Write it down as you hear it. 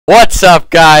What's up,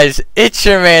 guys? It's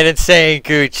your man Insane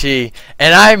GuCChi,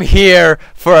 and I'm here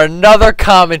for another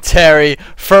commentary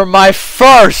for my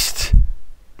first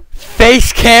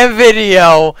face cam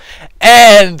video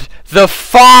and the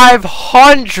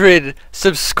 500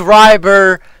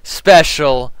 subscriber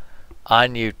special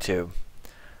on YouTube.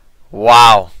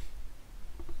 Wow.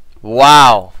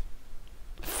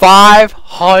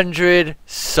 500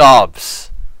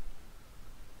 subs.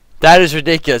 That is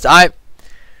ridiculous.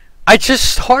 I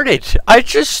just started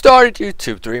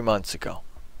YouTube 3 months ago.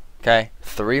 Okay?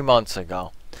 3 months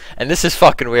ago. And this is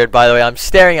fucking weird, by the way. I'm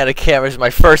staring at a camera. It's my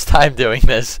first time doing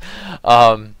this.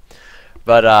 And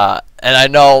I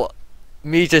know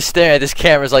me just staring at this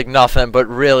camera is like nothing, but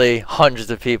really hundreds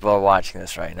of people are watching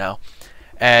this right now.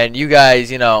 And you guys,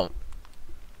 you know,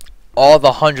 all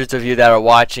the hundreds of you that are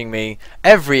watching me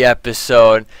every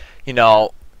episode, you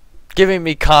know, giving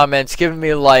me comments, giving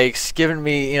me likes, giving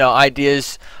me, you know,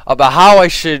 ideas about how I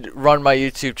should run my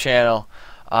YouTube channel,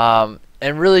 and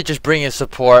really just bringing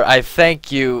support. I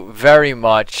thank you very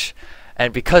much,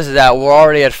 and because of that, we're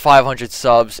already at 500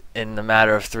 subs in the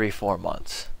matter of 3-4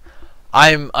 months. I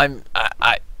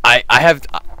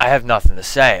have nothing to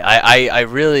say.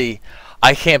 I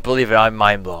can't believe it. I'm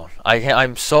mind blown.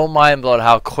 I'm so mind blown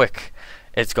how quick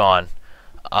it's gone.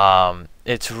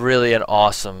 It's really an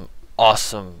awesome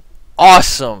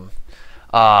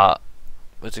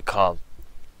what's it called,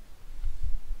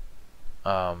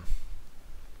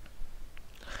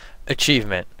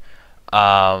 achievement.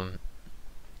 What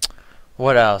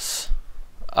else?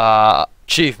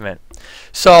 Achievement.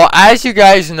 So as you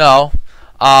guys know,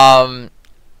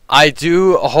 I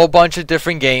do a whole bunch of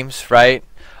different games, right?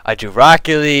 I do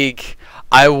Rocket League.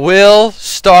 I will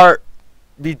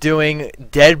be doing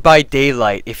Dead by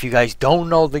Daylight. If you guys don't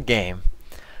know the game,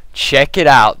 check it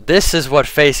out. This is what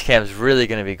Facecam is really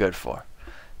going to be good for.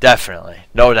 Definitely.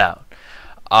 No doubt.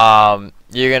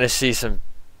 You're going to see some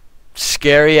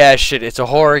scary ass shit. It's a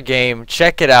horror game.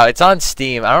 Check it out. It's on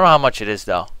Steam. I don't know how much it is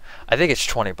though. I think it's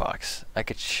 20 bucks. I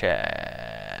could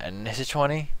check. Is it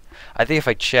 20? I think if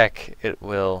I check, it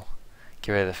will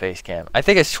get rid of the Facecam. I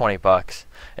think it's 20 bucks.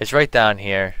 It's right down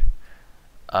here.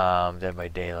 Dead by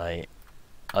Daylight.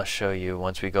 I'll show you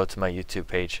once we go to my YouTube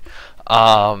page.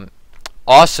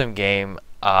 Awesome game.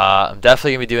 I'm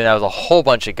definitely gonna be doing that with a whole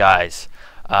bunch of guys,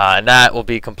 and that will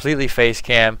be completely face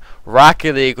cam.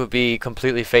 Rocket League will be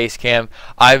completely face cam.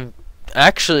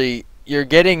 You're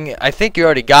getting, I think you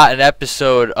already got an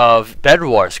episode of Bed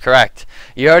Wars, correct?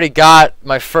 You already got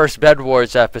my first Bed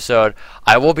Wars episode.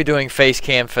 I will be doing face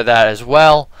cam for that as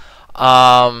well,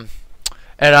 and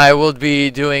I will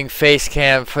be doing face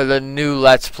cam for the new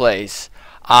Let's Plays.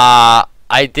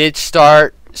 I did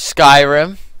start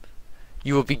Skyrim.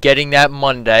 You will be getting that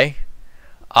Monday,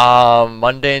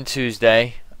 Monday and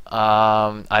Tuesday.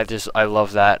 I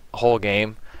love that whole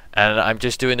game, and I'm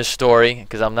just doing the story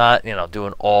because I'm not, you know,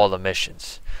 doing all the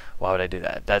missions. Why would I do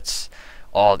that? That's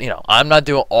all, you know. I'm not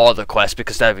doing all the quests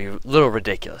because that'd be a little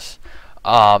ridiculous.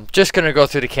 Just gonna go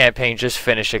through the campaign, just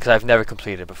finish it because I've never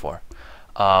completed it before.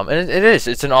 And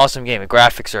it's an awesome game. The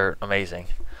graphics are amazing,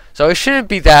 so it shouldn't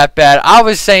be that bad. I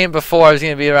was saying before I was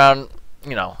gonna be around,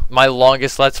 you know, my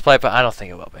longest Let's Play, but I don't think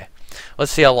it will be.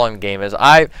 Let's see how long the game is.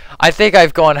 I think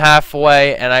I've gone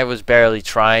halfway and I was barely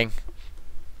trying,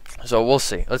 so we'll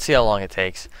see. Let's see how long it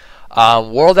takes.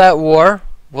 World at War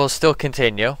will still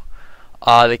continue.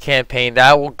 The campaign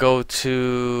that will go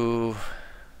to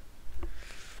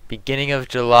beginning of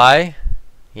July.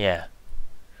 Yeah.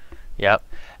 Yep.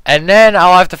 And then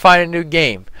I'll have to find a new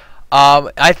game.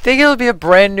 I think it'll be a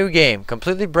brand new game,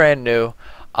 completely brand new.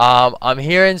 I'm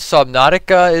hearing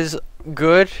Subnautica is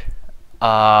good.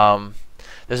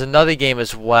 There's another game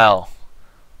as well.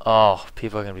 Oh,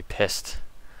 people are gonna be pissed.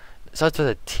 It starts with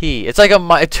a T. It's like a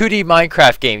 2D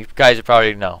Minecraft game. You guys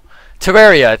probably know.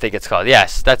 Terraria, I think it's called.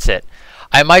 Yes, that's it.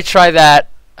 I might try that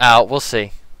out. We'll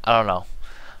see. I don't know.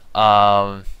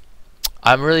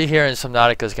 I'm really hearing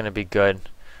Subnautica is gonna be good.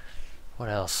 What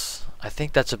else? I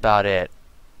think that's about it.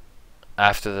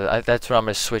 After that's what I'm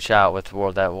gonna switch out with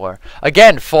World at War.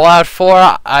 Again, Fallout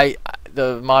 4.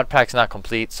 The mod pack's not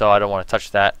complete, so I don't want to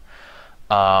touch that.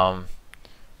 But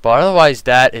otherwise,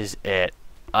 that is it.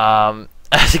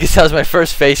 As you can tell, it's my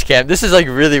first face cam. This is like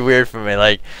really weird for me.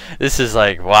 Like, this is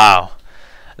like, wow.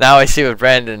 Now I see what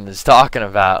Brandon is talking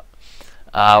about.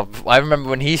 I remember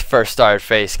when he first started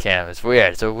face cam. It's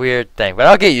weird. It's a weird thing, but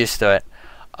I'll get used to it.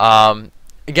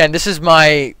 Again, this is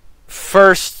my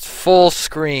first full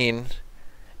screen.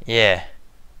 Yeah.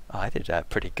 Oh, I did that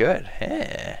pretty good.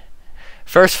 Yeah.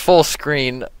 First full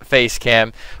screen face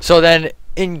cam. So then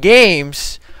in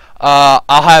games, I'll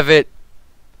have it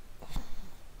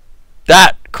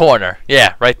that corner.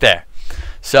 Yeah, right there.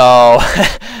 So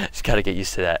just gotta get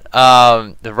used to that.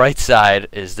 The right side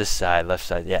is this side, left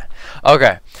side. Yeah.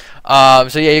 Okay.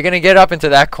 So yeah, you're gonna get up into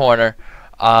that corner.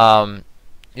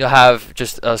 You'll have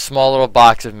just a small little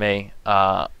box of me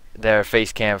there,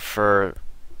 face cam for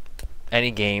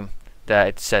any game that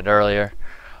I said earlier.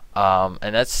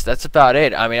 And that's about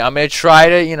it. I mean, I'm gonna try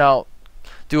to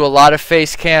do a lot of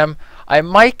face cam. I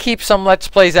might keep some Let's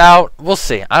Plays out. We'll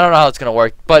see. I don't know how it's going to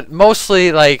work. But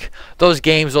mostly, like, those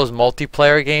games, those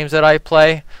multiplayer games that I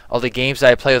play, or the games that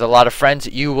I play with a lot of friends,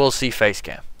 you will see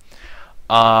Facecam.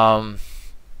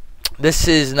 This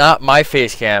is not my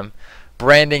Facecam.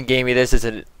 Brandon gave me this. It's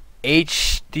an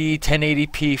HD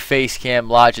 1080p Facecam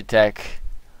Logitech.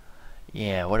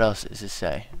 Yeah, what else does it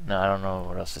say? No, I don't know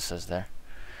what else it says there.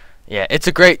 Yeah, it's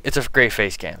a great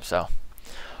Facecam, so.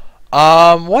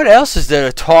 What else is there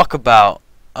to talk about?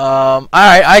 Alright,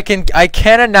 I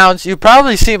can announce, you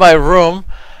probably see my room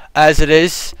as it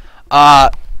is.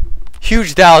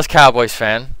 Huge Dallas Cowboys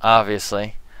fan,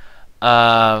 obviously.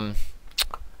 Got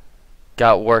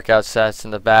workout sets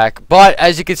in the back, but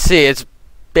as you can see, it's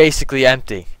basically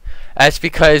empty. That's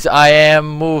because I am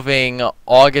moving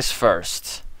August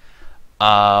 1st.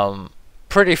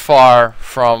 Pretty far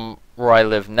from where I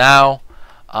live now,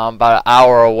 about an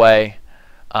hour away.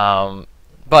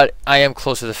 But I am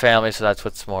close to the family, so that's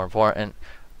what's more important.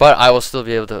 But I will still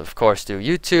be able to, of course, do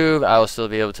YouTube. I will still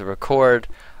be able to record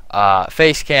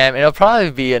Facecam. It'll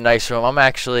probably be a nice room. I'm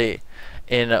actually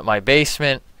in my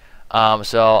basement,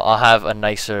 so I'll have a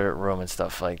nicer room and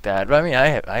stuff like that. But I mean,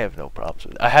 I have no problems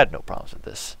with it. I had no problems with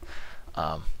this.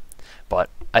 But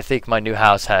I think my new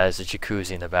house has a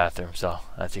jacuzzi in the bathroom, so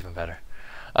that's even better.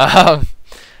 A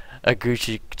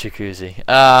GuCChi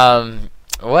jacuzzi.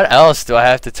 What else do I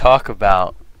have to talk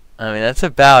about? I mean, that's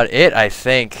about it, I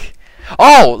think.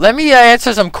 Oh, let me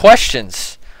answer some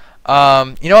questions. You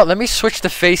know what? Let me switch the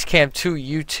Facecam to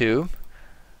YouTube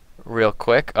real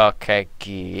quick. Okay,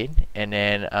 good. And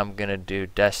then I'm going to do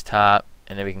desktop,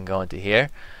 and then we can go into here.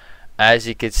 As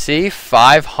you can see,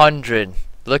 500.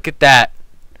 Look at that.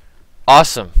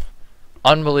 Awesome.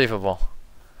 Unbelievable.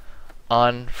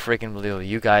 Unfreaking believable.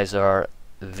 You guys are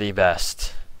the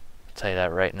best. I'll tell you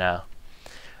that right now.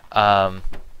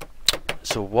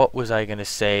 So what was I gonna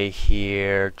say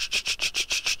here?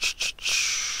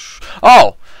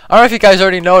 Oh, I don't know if you guys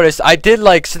already noticed. I did,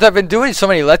 like, since I've been doing so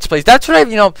many Let's Plays. That's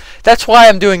what that's why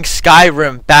I'm doing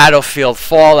Skyrim, Battlefield,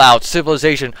 Fallout,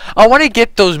 Civilization. I want to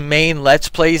get those main Let's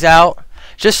Plays out,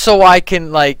 just so I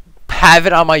can, like, have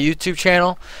it on my YouTube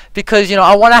channel, because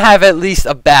I want to have at least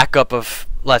a backup of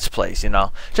Let's Plays,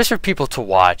 just for people to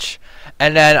watch,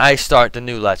 and then I start the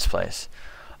new Let's Plays.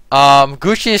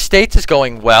 GuCChi Estates is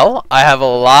going well. I have a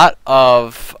lot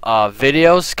of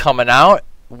videos coming out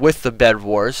with the Bed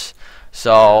Wars,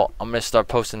 so I'm gonna start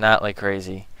posting that like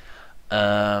crazy.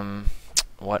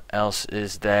 What else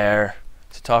is there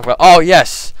to talk about? Oh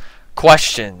yes,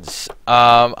 questions.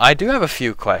 I do have a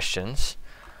few questions.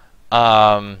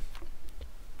 Where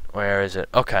is it?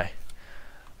 Okay.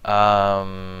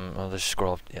 I'll just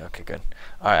scroll up. Yeah. Okay. Good.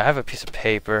 All right. I have a piece of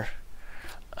paper.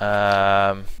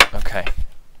 Okay.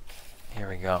 Here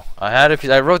we go.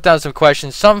 I wrote down some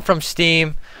questions, some from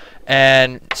Steam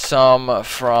and some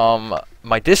from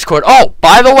my Discord. Oh,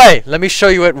 by the way, let me show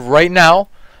you it right now.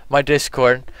 My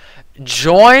Discord.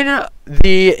 Join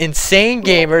the Insane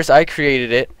Gamers. I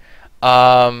created it.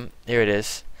 Here it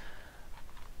is.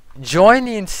 Join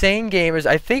the Insane Gamers.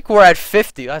 I think we're at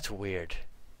 50. That's weird.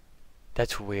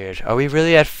 That's weird. Are we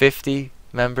really at 50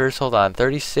 members? Hold on.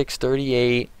 36,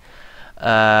 38.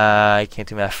 I can't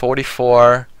do math.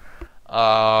 44.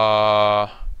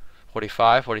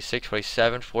 45, 46,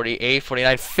 47, 48,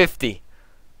 49, 50.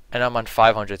 And I'm on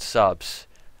 500 subs.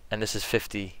 And this is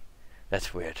 50.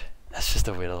 That's weird. That's just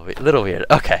a little weird.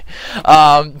 Okay.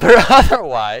 But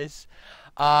otherwise,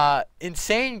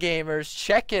 Insane Gamers,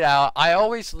 check it out. I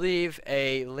always leave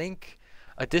a link,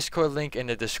 a Discord link in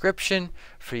the description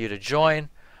for you to join.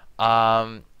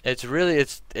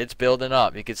 It's building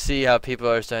up. You can see how people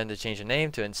are starting to change the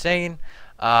name to Insane.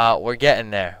 We're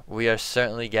getting there. We are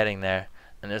certainly getting there,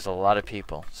 and there's a lot of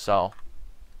people. So,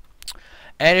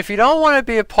 and if you don't want to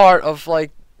be a part of,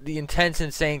 like, the intense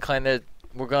Insane clan that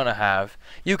we're gonna have,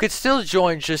 you could still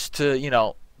join just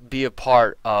to be a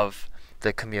part of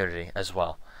the community as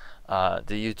well. The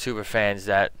YouTuber fans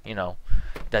that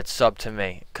that sub to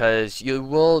me, because you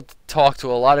will talk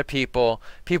to a lot of people.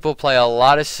 People play a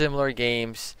lot of similar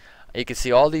games. You can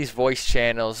see all these voice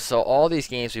channels. So all these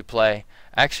games we play.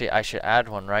 Actually, I should add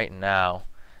one right now,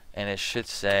 and it should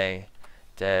say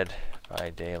Dead by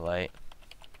Daylight.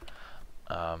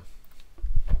 Yeah,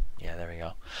 there we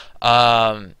go.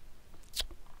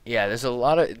 Yeah, there's a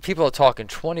lot of people are talking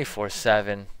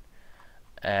 24/7,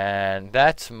 and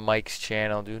that's Mike's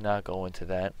channel. Do not go into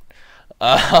that,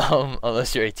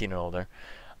 unless you're 18 or older.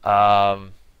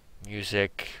 Um,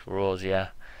 Music rules, yeah.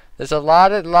 There's a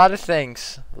lot of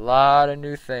things, a lot of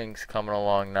new things coming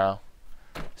along now.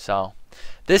 So,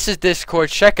 this is Discord.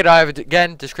 Check it out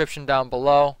again. Description down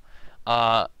below.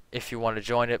 If you want to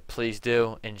join it, please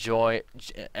do. Enjoy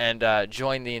and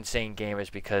join the Insane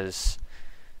Gamers because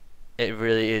it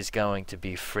really is going to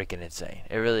be freaking insane.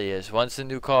 It really is. Once the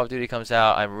new Call of Duty comes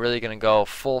out, I'm really gonna go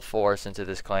full force into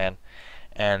this clan,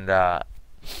 and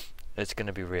it's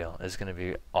gonna be real. It's gonna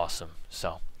be awesome.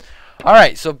 So, all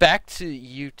right. So back to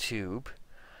YouTube,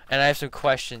 and I have some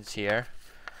questions here.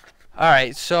 All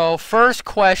right. So first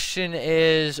question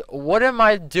is, what am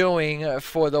I doing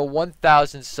for the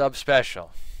 1,000 sub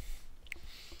special?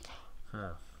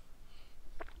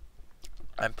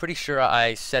 I'm pretty sure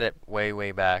I said it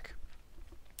way back.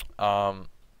 I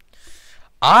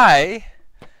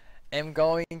am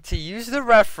going to use the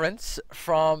reference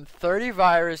from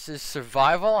 30Virus'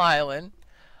 Survival Island,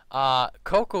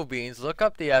 cocoa beans. Look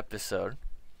up the episode.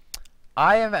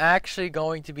 I am actually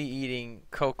going to be eating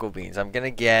cocoa beans. I'm gonna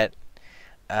get.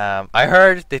 I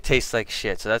heard they taste like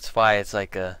shit, so that's why it's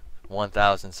like a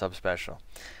 1,000 sub special.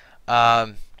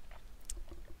 I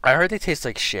heard they taste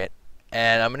like shit,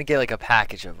 and I'm gonna get like a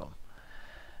package of them,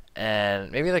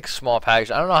 and maybe like a small package.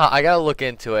 I don't know how. I gotta look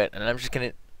into it, and I'm just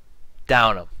gonna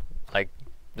down them like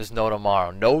there's no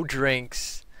tomorrow. No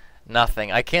drinks,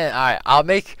 nothing. I can't. All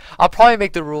right, I'll probably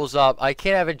make the rules up. I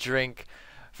can't have a drink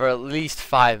for at least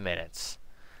 5 minutes,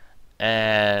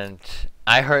 and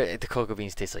I heard the cocoa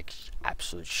beans taste like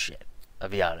absolute shit. I'll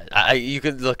be honest. You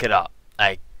could look it up.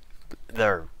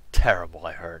 They're terrible.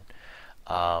 I heard.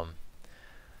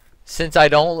 Since I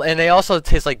don't, and they also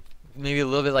taste like maybe a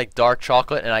little bit like dark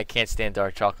chocolate, and I can't stand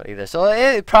dark chocolate either. So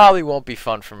it probably won't be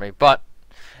fun for me. But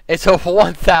it's a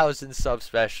 1,000 sub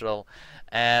special,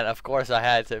 and of course I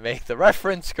had to make the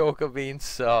reference cocoa beans,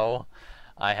 so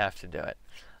I have to do it.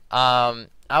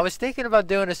 I was thinking about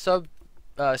doing a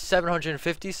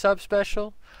 750 sub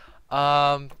special.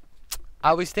 I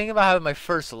was thinking about having my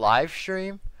first live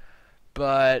stream,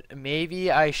 but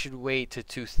maybe I should wait to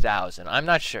 2,000. I'm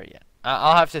not sure yet.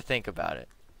 I'll have to think about it.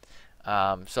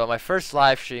 So my first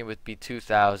live stream would be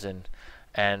 2,000,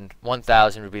 and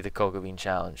 1,000 would be the cocoa bean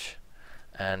challenge,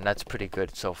 and that's pretty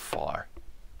good so far.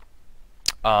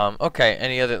 Okay,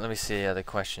 any other? Let me see other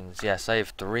questions. Yes, I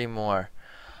have 3 more.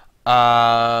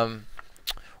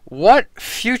 What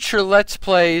future Let's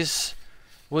Plays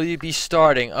will you be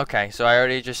starting? Okay, so I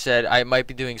already just said I might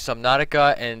be doing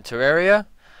Subnautica and Terraria.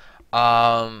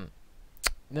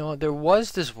 No, there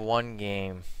was this one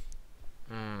game.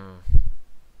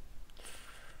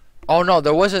 Oh no,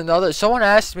 there was another. Someone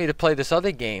asked me to play this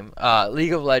other game,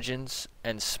 League of Legends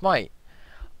and Smite.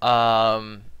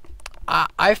 I've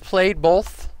played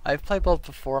both. I've played both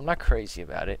before. I'm not crazy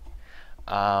about it.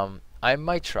 I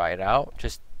might try it out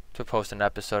just to post an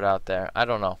episode out there. I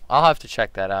don't know. I'll have to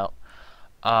check that out.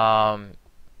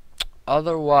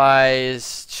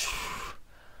 Otherwise,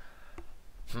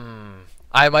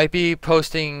 I might be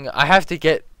posting. I have to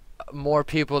get more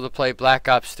people to play Black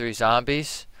Ops 3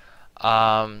 Zombies.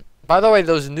 By the way,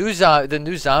 the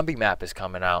new zombie map is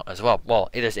coming out as well. Well,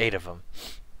 there's 8 of them.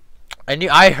 And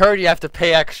I heard you have to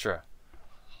pay extra.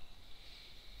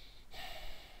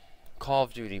 Call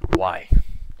of Duty, why?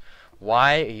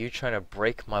 Why are you trying to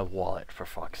break my wallet, for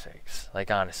fuck's sakes? Like,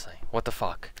 honestly, what the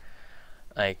fuck?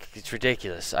 Like, it's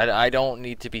ridiculous. I don't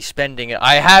need to be spending it.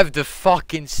 I have the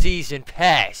fucking season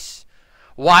pass.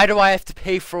 Why do I have to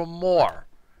pay for more?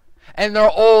 And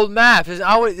they're old maps.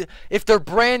 If they're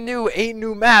brand new, 8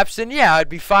 new maps, then yeah, I'd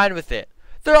be fine with it.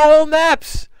 They're old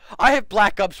maps. I have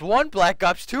Black Ops 1, Black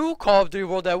Ops 2, Call of Duty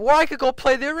World at War. I could go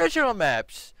play the original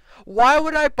maps. Why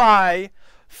would I buy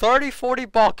 30, 40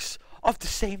 bucks of the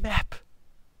same map?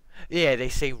 Yeah, they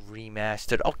say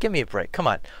remastered. Oh, give me a break. Come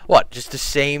on. What? Just the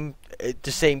same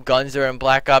guns that are in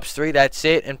Black Ops 3? That's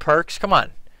it? And perks? Come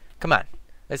on. Come on.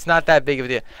 It's not that big of a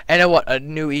deal. And what? A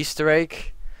new Easter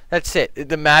egg? That's it.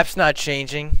 The map's not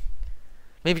changing.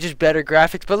 Maybe just better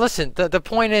graphics. But listen, the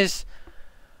point is,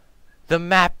 the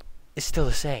map is still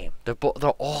the same. They're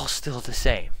all still the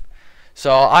same.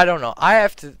 So I don't know. I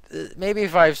have to. Maybe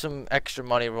if I have some extra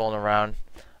money rolling around,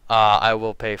 I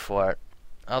will pay for it.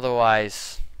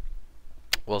 Otherwise,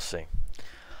 we'll see.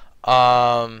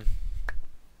 What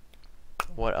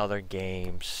other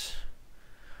games?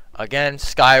 Again,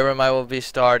 Skyrim. I will be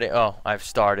starting. Oh, I've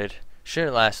started.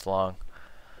 Shouldn't last long.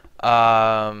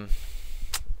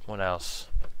 What else?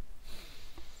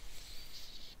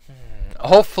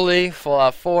 hopefully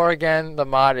Fallout 4 again, the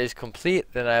mod is complete,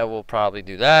 then I will probably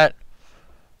do that.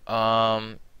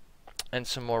 And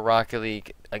some more Rocket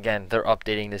League. Again, they're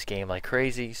updating this game like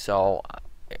crazy, so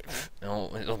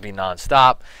it'll be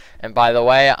non-stop. And by the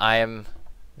way, I am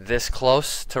this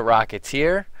close to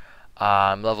Rocketeer.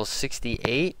 I'm level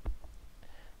 68.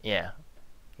 Yeah,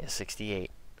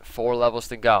 68. 4 levels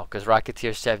to go, because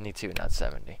Rocketeer's 72, not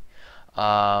 70.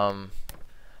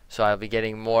 So I'll be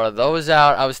getting more of those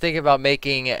out. I was thinking about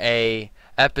making a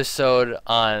episode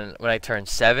on when I turn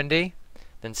 70,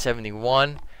 then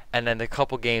 71, and then the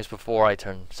couple games before I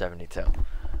turn 72.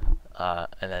 And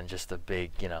then just a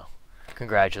big,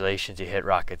 congratulations, you hit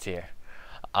Rocketeer.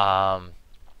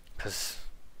 Because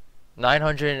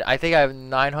 900, I think I have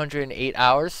 908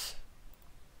 hours.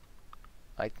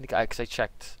 I think because I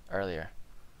checked earlier.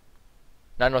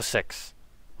 906.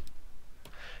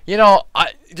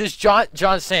 This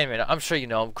John Sandman, I'm sure you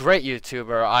know him, great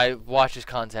YouTuber. I watch his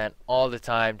content all the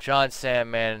time. John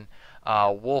Sandman,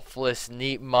 Wolfless,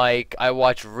 Neat Mike. I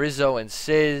watch Rizzo and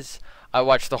Sizz. I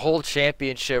watched the whole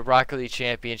championship, Rocket League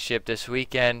Championship this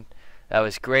weekend. That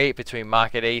was great between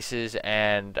Market Aces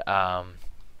and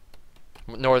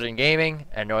Northern Gaming,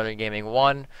 and Northern Gaming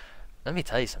won. Let me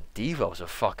tell you something. Devo's a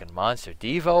fucking monster.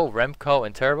 Devo, Remco,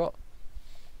 and Turbo.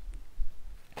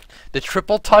 The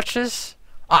triple touches.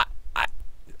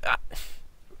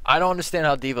 I don't understand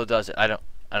how Devo does it. I don't.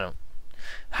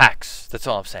 Hacks. That's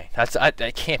all I'm saying. I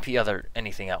can't be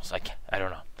anything else. I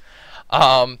don't know.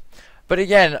 But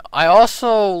again, I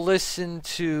also listen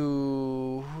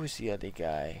to, who's the other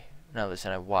guy? No,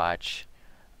 listen, I watch.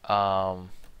 Oh,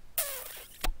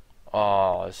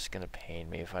 this is gonna pain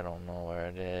me if I don't know where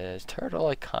it is. Turtle,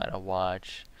 I kind of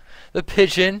watch. The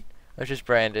Pigeon, which is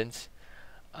Brandon's.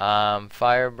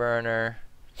 Fireburner.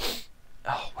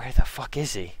 Oh, where the fuck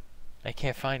is he? I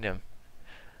can't find him.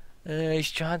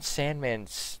 He's John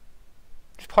Sandman's.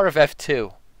 He's part of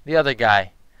F2. The other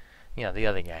guy. The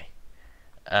other guy.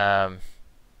 I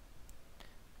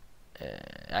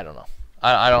don't know.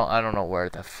 I don't know where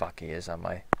the fuck he is on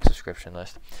my subscription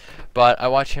list, but I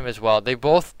watch him as well. They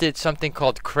both did something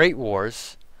called Crate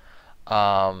Wars.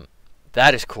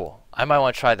 That is cool. I might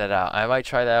want to try that out. I might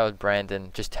try that out with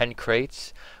Brandon. Just 10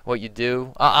 crates. What you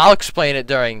do? I'll explain it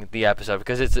during the episode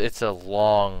because it's a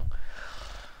long.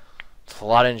 It's a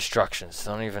lot of instructions.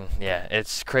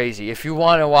 It's crazy. If you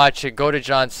want to watch it, go to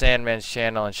John Sandman's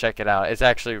channel and check it out. It's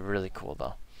actually really cool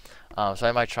though. So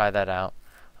I might try that out.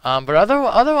 But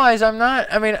otherwise,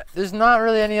 there's not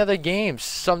really any other games.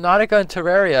 Subnautica and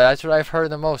Terraria, that's what I've heard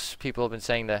the most people have been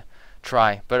saying to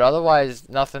try. But otherwise,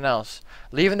 nothing else.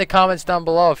 Leave in the comments down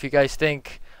below if you guys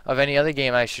think of any other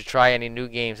game I should try, any new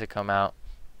games that come out.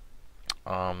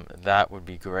 That would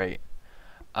be great.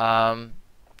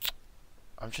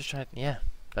 I'm just trying to, yeah,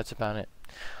 that's about it.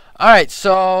 Alright,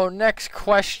 so next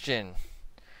question.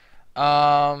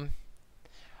 Are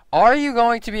you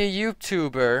going to be a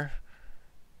YouTuber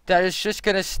that is just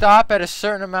going to stop at a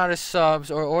certain amount of subs,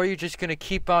 or are you just going to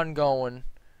keep on going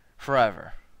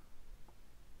forever?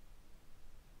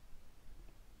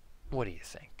 What do you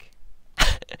think?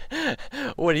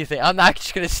 What do you think? I'm not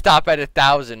just going to stop at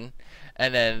 1,000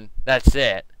 and then that's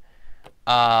it.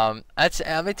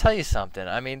 Let me tell you something.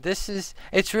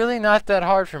 It's really not that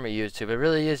hard for me, YouTube. It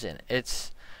really isn't.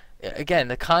 It's, again,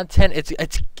 the content,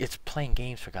 it's playing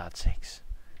games, for God's sakes.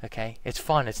 Okay? It's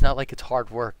fun. It's not like it's hard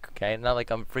work, okay? Not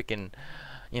like I'm freaking,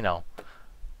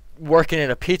 working in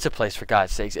a pizza place, for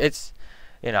God's sakes. It's,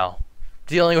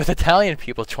 dealing with Italian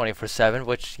people 24/7,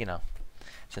 which,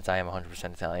 since I am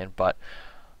 100% Italian, but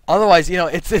otherwise,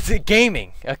 it's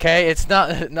gaming, okay? It's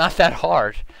not that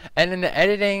hard. And in the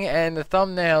editing and the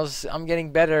thumbnails, I'm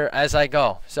getting better as I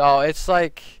go. So it's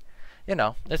like,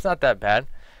 it's not that bad.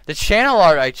 The channel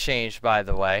art I changed, by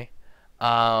the way,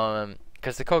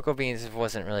 because the cocoa beans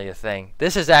wasn't really a thing.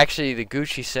 This is actually the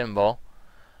GuCChi symbol.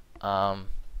 And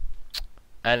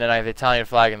then I have the Italian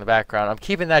flag in the background. I'm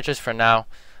keeping that just for now.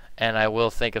 And I will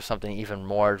think of something even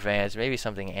more advanced. Maybe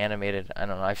something animated. I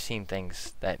don't know. I've seen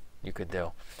things that you could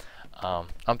do.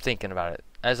 I'm thinking about it.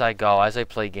 As I go, as I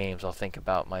play games, I'll think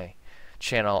about my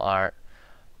channel art.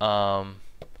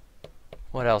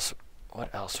 What else?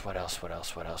 What else?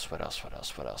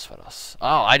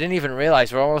 Oh, I didn't even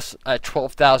realize we're almost at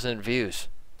 12,000 views.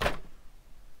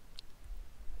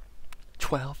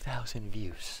 12,000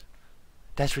 views.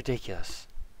 That's ridiculous.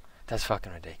 That's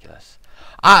fucking ridiculous.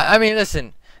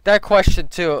 Listen, that question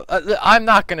too. I'm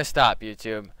not gonna stop,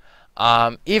 YouTube.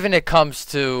 Even it comes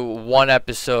to one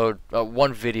episode,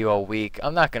 one video a week,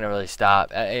 I'm not gonna really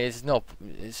stop. It's not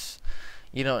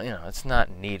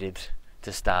needed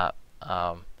to stop.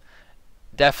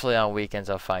 Definitely on weekends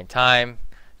I'll find time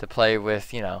to play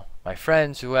with, you know, my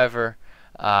friends, whoever,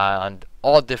 on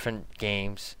all different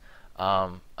games.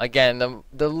 Again,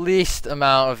 the least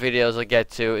amount of videos I get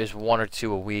to is 1 or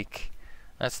 2 a week.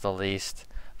 That's the least.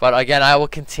 But again, I will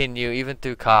continue even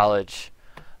through college.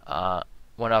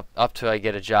 When up to I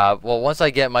get a job. Well, once I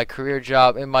get my career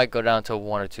job, it might go down to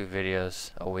 1 or 2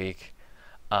 videos a week.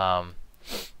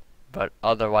 But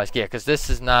otherwise, yeah, because this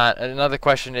is not. Another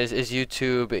question is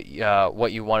YouTube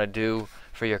what you want to do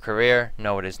for your career?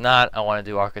 No, it is not. I want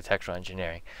to do architectural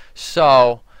engineering.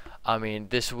 So, I mean,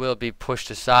 this will be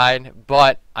pushed aside,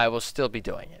 but I will still be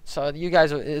doing it. So you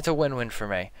guys, it's a win-win for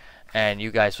me, and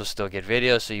you guys will still get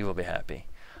videos, so you will be happy.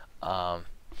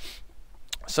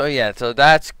 So yeah, so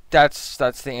that's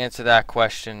the answer to that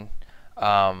question.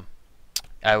 I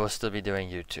will still be doing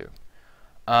YouTube.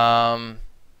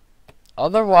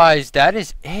 Otherwise, that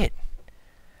is it.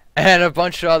 And a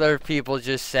bunch of other people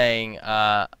just saying,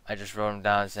 I just wrote them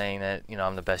down saying that, you know,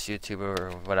 I'm the best YouTuber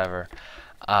or whatever,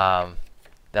 that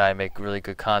I make really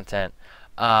good content.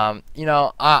 You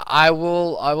know, I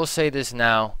will say this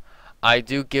now. I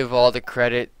do give all the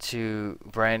credit to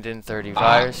Brandon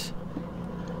 30Virus.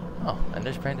 Oh, and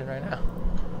there's Brandon right now.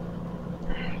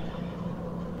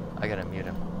 I gotta mute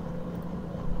him.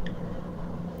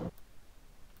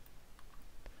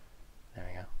 There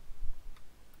we go.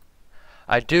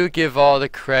 I do give all the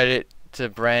credit to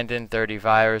Brandon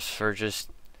 30Virus for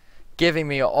just giving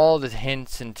me all the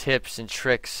hints and tips and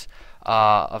tricks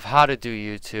of how to do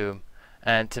YouTube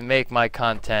and to make my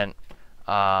content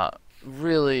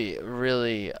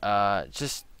really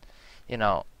just, you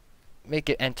know, make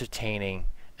it entertaining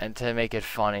and to make it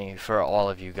funny for all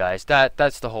of you guys.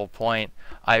 That's the whole point.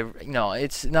 You know,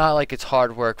 it's not like it's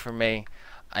hard work for me.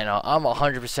 I know I'm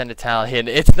 100% Italian.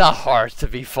 It's not hard to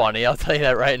be funny. I'll tell you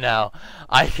that right now.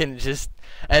 I can just,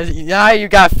 and now you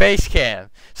got face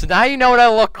cam, so now you know what I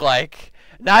look like.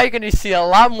 Now you're gonna see a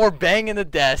lot more banging the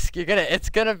desk. It's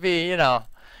gonna be, you know,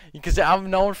 because I'm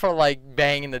known for like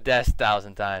banging the desk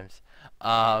 1,000 times.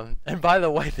 And by the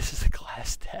way, this is a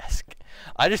glass desk.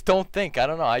 I just don't think. I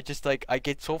don't know. I just like I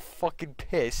get so fucking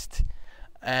pissed,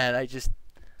 and I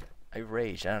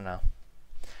rage. I don't know.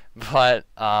 But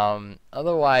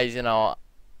otherwise, you know,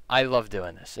 I love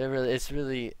doing this. It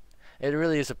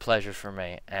really is a pleasure for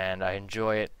me, and I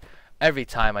enjoy it every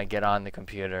time I get on the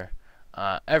computer.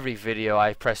 Every video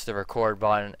I press the record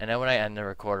button, and then when I end the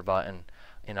record button,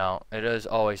 you know, it is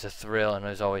always a thrill and it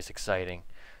is always exciting.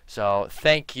 So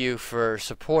thank you for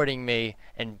supporting me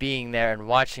and being there and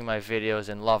watching my videos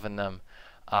and loving them.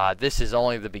 This is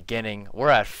only the beginning. We're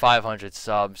at 500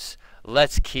 subs.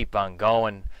 Let's keep on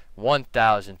going.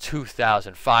 1,000,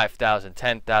 2,000, 5,000,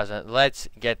 10,000. Let's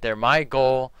get there. My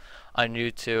goal on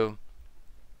YouTube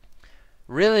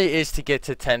really is to get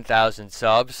to 10,000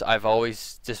 subs. I've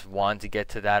always just wanted to get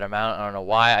to that amount. I don't know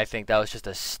why. I think that was just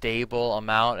a stable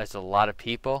amount. That's a lot of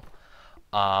people.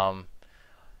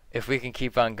 If we can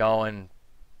keep on going,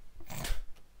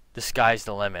 the sky's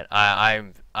the limit.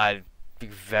 I'd be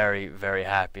very, very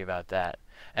happy about that.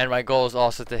 And my goal is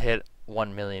also to hit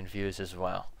 1 million views as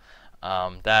well.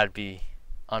 That'd be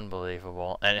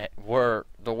unbelievable. And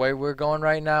the way we're going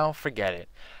right now, forget it.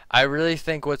 I really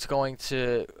think what's going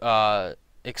to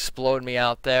explode me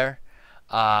out there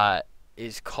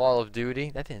is Call of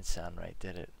Duty. That didn't sound right,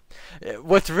 did it?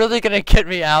 What's really going to get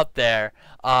me out there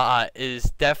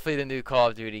is definitely the new Call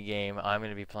of Duty game. I'm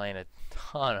going to be playing a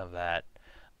ton of that.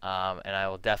 And I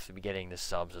will definitely be getting the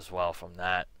subs as well from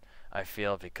that, I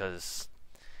feel, because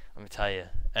let me tell you,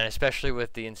 and especially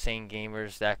with the Insane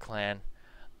Gamers, that clan,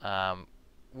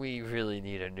 we really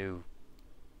need a new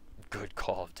good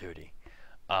Call of Duty.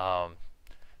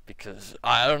 Because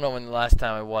I don't know when the last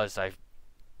time I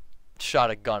shot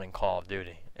a gun in Call of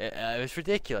Duty. It was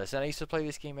ridiculous, and I used to play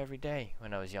this game every day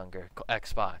when I was younger.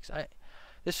 Xbox.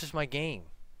 This was my game,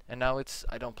 and now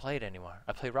I don't play it anymore.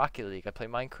 I play Rocket League. I play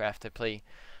Minecraft. I play,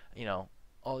 you know,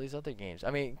 all these other games. I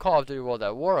mean, Call of Duty World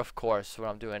at War, of course, what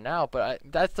I'm doing now, but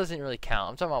that doesn't really count.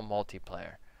 I'm talking about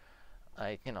multiplayer.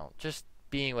 Like, you know, just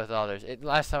being with others.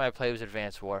 Last time I played was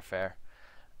Advanced Warfare,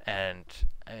 and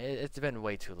it's been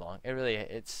way too long.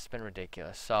 It's been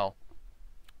ridiculous. So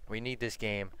we need this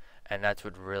game. And that's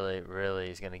what really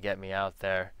is going to get me out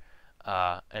there,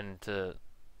 and to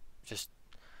just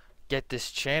get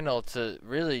this channel to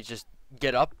really just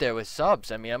get up there with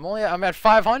subs. I mean, I'm at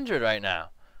 500 right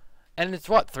now, and it's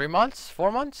what, 3 months,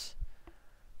 4 months?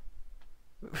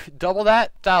 Double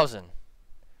that, 1,000.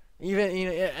 Even, you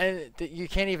know, and you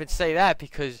can't even say that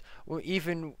because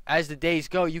even as the days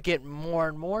go, you get more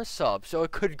and more subs. So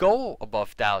it could go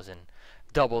above 1,000,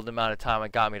 double the amount of time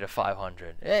it got me to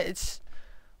 500. It's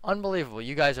unbelievable.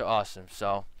 You guys are awesome.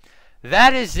 So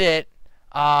that is it.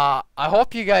 I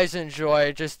hope you guys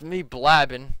enjoy just me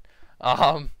blabbing.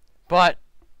 But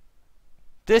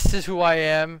this is who I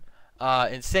am.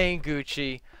 Insane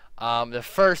GuCChi. The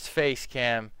first face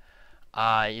cam.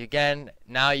 Again,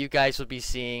 now you guys will be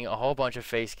seeing a whole bunch of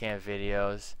face cam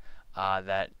videos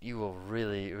that you will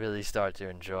really start to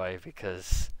enjoy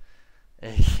because,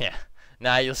 yeah,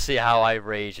 now you'll see how I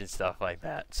rage and stuff like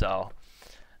that. So,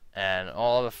 and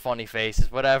all the funny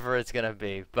faces, whatever it's gonna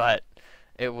be, but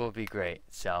it will be great.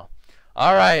 So,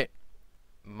 alright,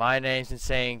 my name's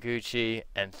Insane GuCChi,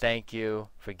 and thank you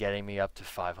for getting me up to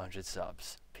 500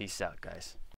 subs. Peace out, guys.